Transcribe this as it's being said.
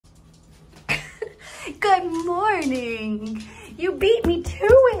Good morning. You beat me to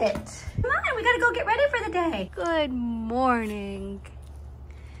it. Come on, we gotta go get ready for the day. Good morning.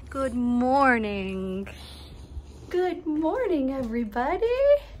 Good morning. Good morning, everybody.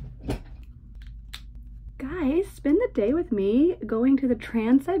 Guys, spend the day with me going to the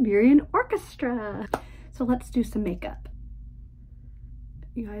Trans-Siberian Orchestra. So let's do some makeup.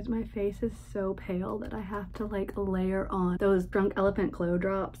 You guys, my face is so pale that I have to like layer on those Drunk Elephant glow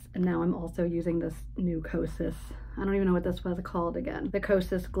drops. And now I'm also using this new Kosas. I don't even know what this was called again. The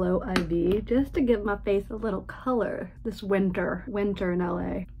Kosas Glow IV, just to give my face a little color this winter in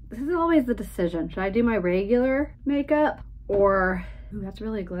LA. This is always the decision. Should I do my regular makeup or, ooh, that's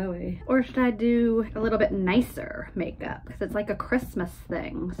really glowy. Or should I do a little bit nicer makeup? Because it's like a Christmas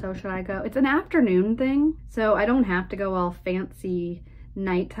thing. So should I go, it's an afternoon thing. So I don't have to go all fancy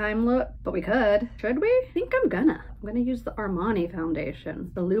nighttime look, but we could. Should we? I think I'm gonna use the Armani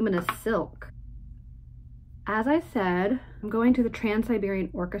foundation, the Luminous Silk. As I said, I'm going to the Trans-Siberian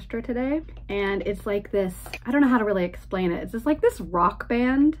Orchestra today, and it's like this, I don't know how to really explain it. It's just like this rock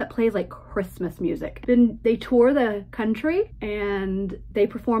band that plays like Christmas music. Then they tour the country and they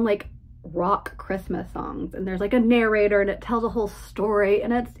perform like rock Christmas songs, and there's like a narrator and it tells a whole story,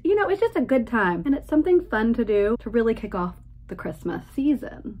 and it's, you know, it's just a good time, and it's something fun to do to really kick off the Christmas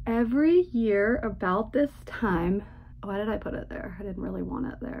season. Every year about this time, why did I put it there? I didn't really want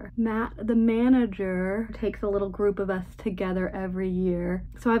it there. Matt, the manager, takes a little group of us together every year.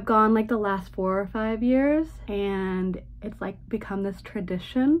 So I've gone like the last 4 or 5 years, and it's like become this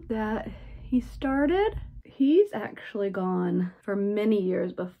tradition that he started. He's actually gone for many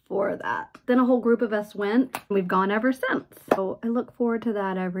years before that. Then a whole group of us went, and we've gone ever since. So I look forward to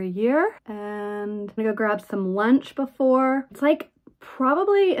that every year, and I'm gonna go grab some lunch before. It's like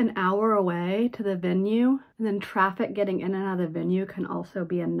probably an hour away to the venue, and then traffic getting in and out of the venue can also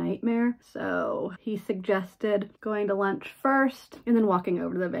be a nightmare. So he suggested going to lunch first and then walking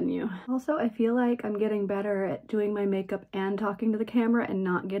over to the venue. Also, I feel like I'm getting better at doing my makeup and talking to the camera and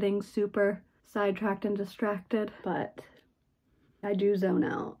not getting super sidetracked and distracted, but I do zone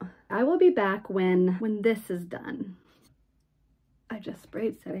out. I will be back when this is done. I just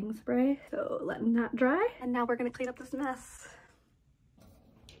sprayed setting spray, so letting that dry. And now we're gonna clean up this mess.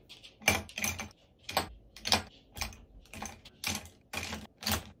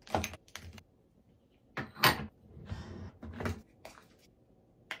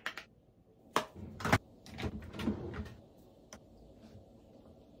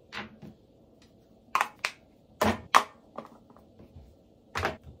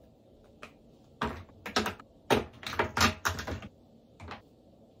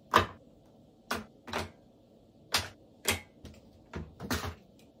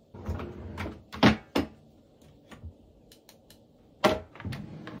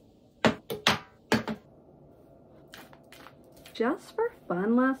 Just for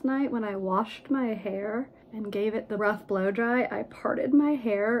fun last night, when I washed my hair and gave it the rough blow dry, I parted my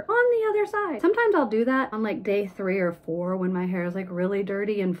hair on the other side. Sometimes I'll do that on like day 3 or 4 when my hair is like really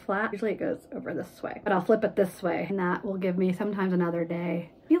dirty and flat. Usually it goes over this way, but I'll flip it this way, and that will give me sometimes another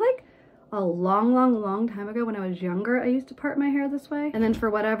day. I feel like a long time ago when I was younger, I used to part my hair this way. And then for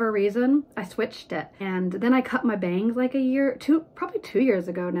whatever reason, I switched it. And then I cut my bangs like probably 2 years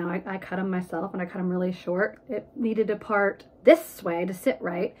ago now. I cut them myself, and I cut them really short. It needed to part this way to sit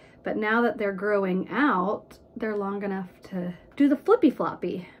right. But now that they're growing out, they're long enough to do the flippy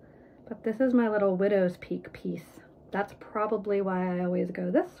floppy. But this is my little widow's peak piece. That's probably why I always go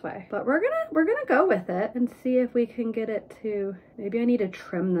this way. But we're gonna go with it and see if we can get it to, maybe I need to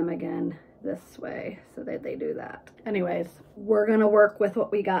trim them again this way so that they do that. Anyways, we're gonna work with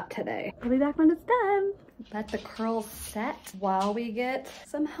what we got today. I'll be back when it's done. Let the curls set while we get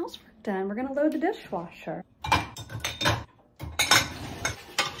some housework done. We're gonna load the dishwasher.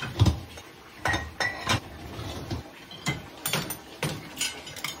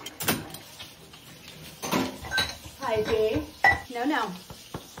 Hi, Dee. No.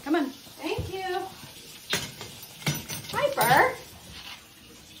 Come on. Thank you. Hi, Fur.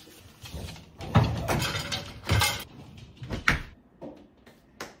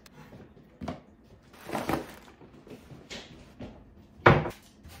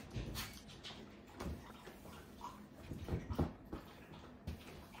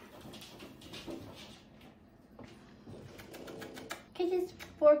 Kisses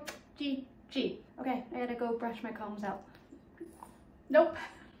for G. Okay, I gotta go brush my combs out. Nope.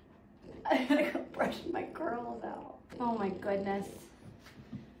 I gotta go brush my curls out. Oh my goodness.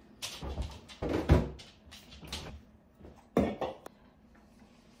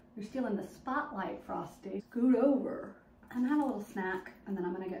 You're stealing the spotlight, Frosty. Scoot over. I'm gonna have a little snack and then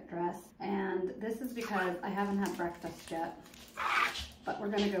I'm gonna get dressed. And this is because I haven't had breakfast yet, but we're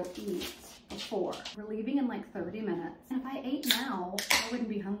gonna go eat before. We're leaving in like 30 minutes. And if I ate now, I wouldn't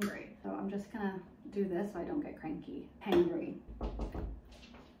be hungry. So I'm just gonna do this so I don't get cranky. Hangry.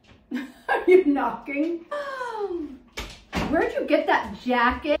 Are you knocking? Where'd you get that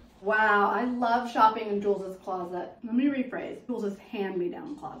jacket? Wow, I love shopping in Jules's closet. Let me rephrase. Jules's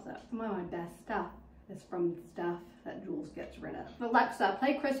hand-me-down closet. Some of my best stuff is from stuff that Jules gets rid of. Alexa,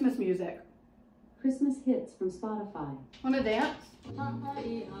 play Christmas music. Christmas hits from Spotify. Wanna dance? It's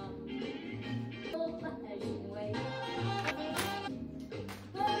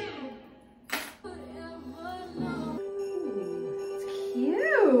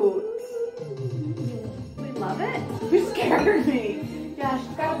cute. We love it. You scared me. Yeah,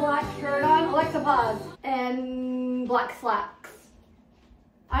 she's got a black shirt on. Alexa, pause. And black slacks.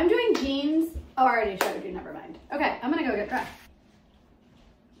 I'm doing jeans. Oh, I already showed you. Never mind. Okay, I'm gonna go get dressed.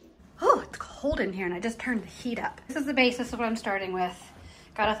 Oh, it's cold in here and I just turned the heat up. This is the basis of what I'm starting with.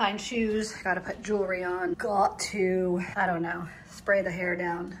 Gotta find shoes, gotta put jewelry on, got to, I don't know, spray the hair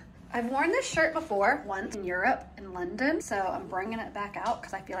down. I've worn this shirt before, once in Europe, in London, so I'm bringing it back out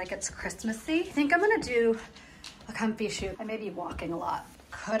because I feel like it's Christmassy. I think I'm gonna do a comfy shoe. I may be walking a lot.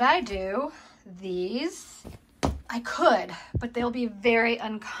 Could I do these? I could, but they'll be very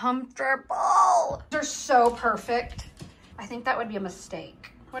uncomfortable. They're so perfect. I think that would be a mistake.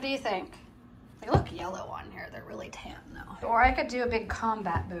 What do you think? They look yellow on here. They're really tan though. Or I could do a big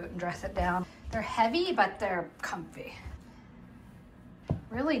combat boot and dress it down. They're heavy, but they're comfy.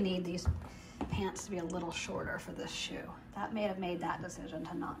 Really need these pants to be a little shorter for this shoe. That may have made that decision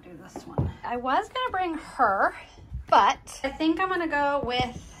to not do this one. I was gonna bring her, but I think I'm gonna go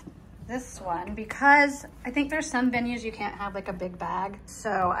with this one because I think there's some venues you can't have like a big bag.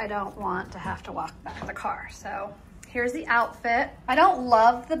 So I don't want to have to walk back to the car. So here's the outfit. I don't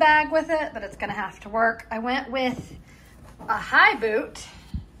love the bag with it, but it's gonna have to work. I went with a high boot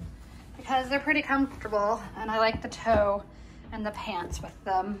because they're pretty comfortable and I like the toe and the pants with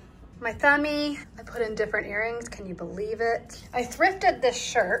them. My thumbie, I put in different earrings. Can you believe it? I thrifted this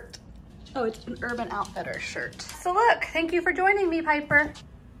shirt. Oh, it's an Urban Outfitters shirt. So look, thank you for joining me, Piper.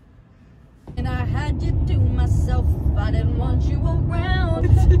 And I had you to myself, I didn't want you around.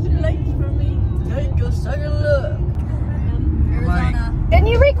 It's too late for me, take a second look. Arizona. Didn't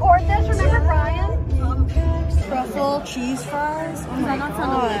you record this? Remember Brian? Truffle cheese fries. Oh my God,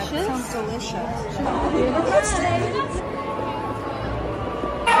 delicious? Sounds delicious.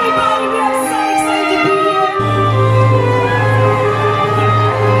 Everybody, we are so excited to be here.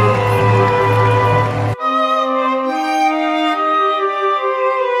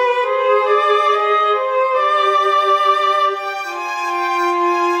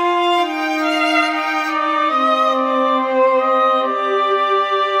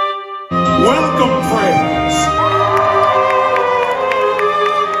 Welcome, friends.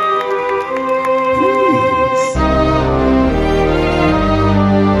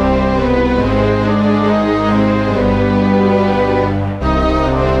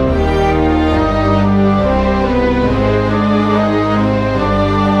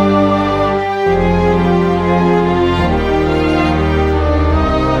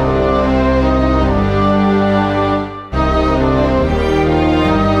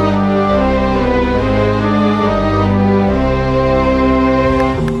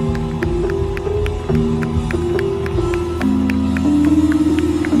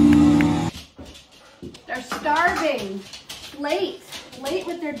 Late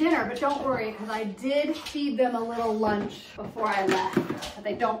with their dinner, but don't worry because I did feed them a little lunch before I left that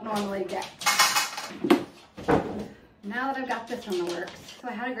they don't normally get. Now that I've got this in the works. So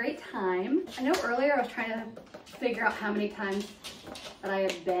I had a great time. I know earlier I was trying to figure out how many times that I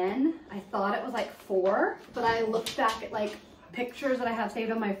had been. I thought it was like 4, but I looked back at like pictures that I have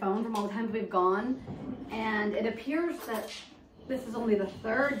saved on my phone from all the times we've gone, and it appears that this is only the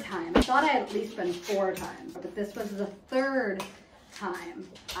 3rd time. I thought I had at least been 4 times, but this was the 3rd time.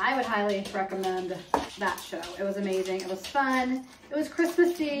 I would highly recommend that show. It was amazing. It was fun. It was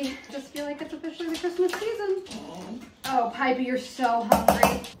Christmassy. I just feel like it's officially the Christmas season. Oh, Pipey, you're so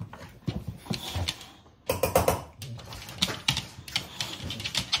hungry.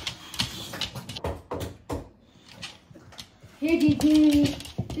 Here, Gigi.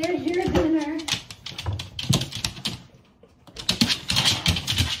 There's your dinner.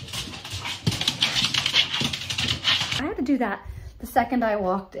 I had to do that the second I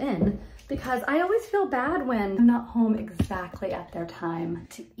walked in because I always feel bad when I'm not home exactly at their time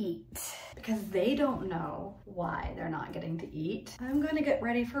to eat because they don't know why they're not getting to eat. I'm gonna get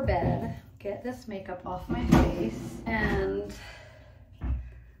ready for bed, get this makeup off my face, and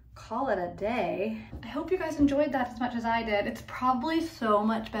call it a day. I hope you guys enjoyed that as much as I did. It's probably so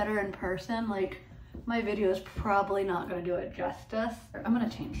much better in person. Like, my video is probably not gonna do it justice. I'm gonna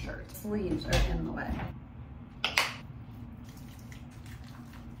change shirts. Sleeves are in the way.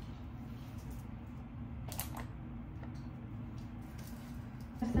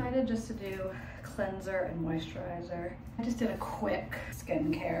 I decided just to do cleanser and moisturizer. I just did a quick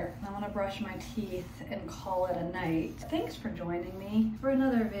skincare. I'm gonna brush my teeth and call it a night. Thanks for joining me for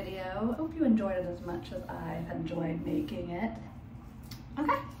another video. Hope you enjoyed it as much as I've enjoyed making it.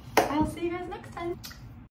 Okay, I'll see you guys next time.